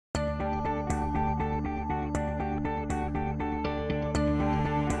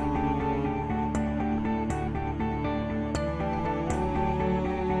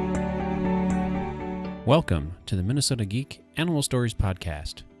Welcome to the Minnesota Geek Animal Stories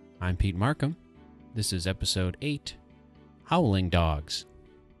Podcast. I'm Pete Markham. This is episode 8, Howling Dogs.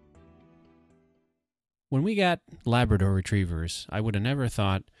 When we got Labrador Retrievers, I would have never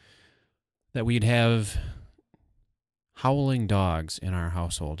thought that we'd have howling dogs in our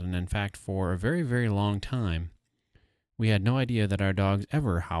household. And in fact, for a very, very long time, we had no idea that our dogs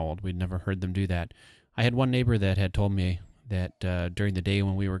ever howled. We'd never heard them do that. I had one neighbor that had told me that during the day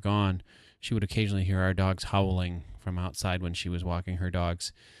when we were gone, she would occasionally hear our dogs howling from outside when she was walking her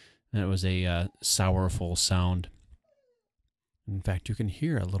dogs. And it was a sorrowful sound. In fact, you can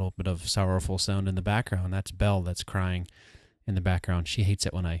hear a little bit of sorrowful sound in the background. That's Belle that's crying in the background. She hates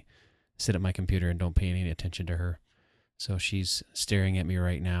it when I sit at my computer and don't pay any attention to her. So she's staring at me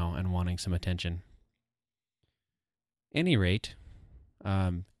right now and wanting some attention. Any rate,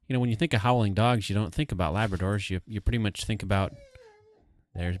 when you think of howling dogs, you don't think about Labradors. You pretty much think about...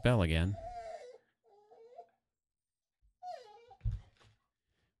 There's Belle again.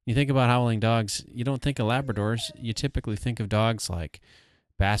 You think about howling dogs, you don't think of Labradors. You typically think of dogs like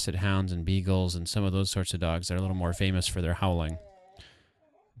Basset Hounds and Beagles and some of those sorts of dogs that are a little more famous for their howling.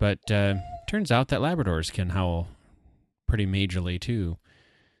 But turns out that Labradors can howl pretty majorly too.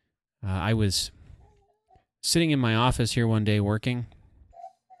 I was sitting in my office here one day working,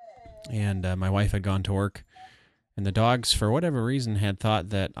 and my wife had gone to work, and the dogs, for whatever reason, had thought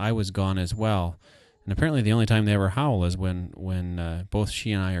that I was gone as well. And apparently the only time they ever howl is when both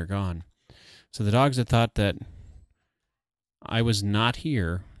she and I are gone. So the dogs had thought that I was not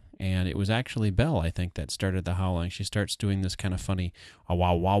here, and it was actually Belle, I think, that started the howling. She starts doing this kind of funny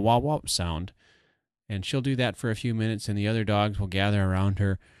wow wow wow wow sound, and she'll do that for a few minutes, and the other dogs will gather around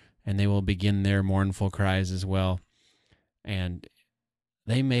her, and they will begin their mournful cries as well. And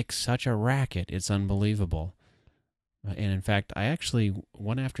they make such a racket, it's unbelievable. And in fact, I actually,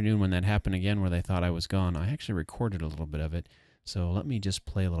 one afternoon when that happened again where they thought I was gone, I actually recorded a little bit of it. So let me just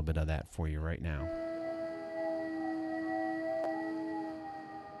play a little bit of that for you right now.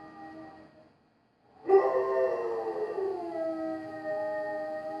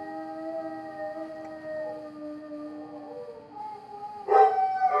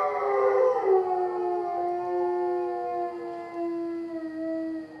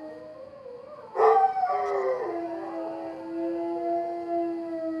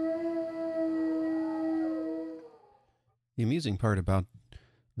 The amusing part about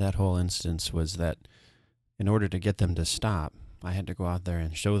that whole instance was that in order to get them to stop, I had to go out there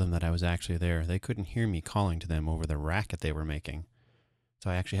and show them that I was actually there. They couldn't hear me calling to them over the racket they were making. So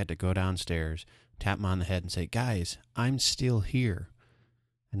I actually had to go downstairs, tap them on the head and say, "Guys, I'm still here."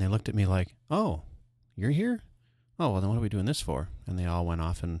 And they looked at me like, "Oh, you're here? Oh, well, then what are we doing this for?" And they all went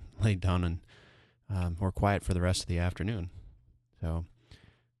off and laid down and were quiet for the rest of the afternoon. So...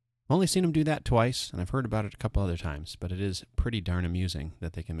 I've only seen them do that twice, and I've heard about it a couple other times, but it is pretty darn amusing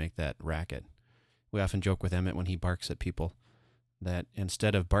that they can make that racket. We often joke with Emmett when he barks at people that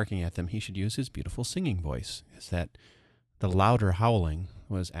instead of barking at them, he should use his beautiful singing voice, is that the louder howling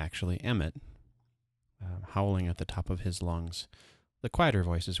was actually Emmett howling at the top of his lungs. The quieter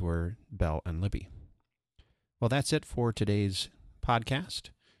voices were Belle and Libby. Well, that's it for today's podcast.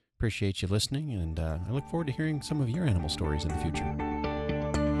 Appreciate you listening, and I look forward to hearing some of your animal stories in the future.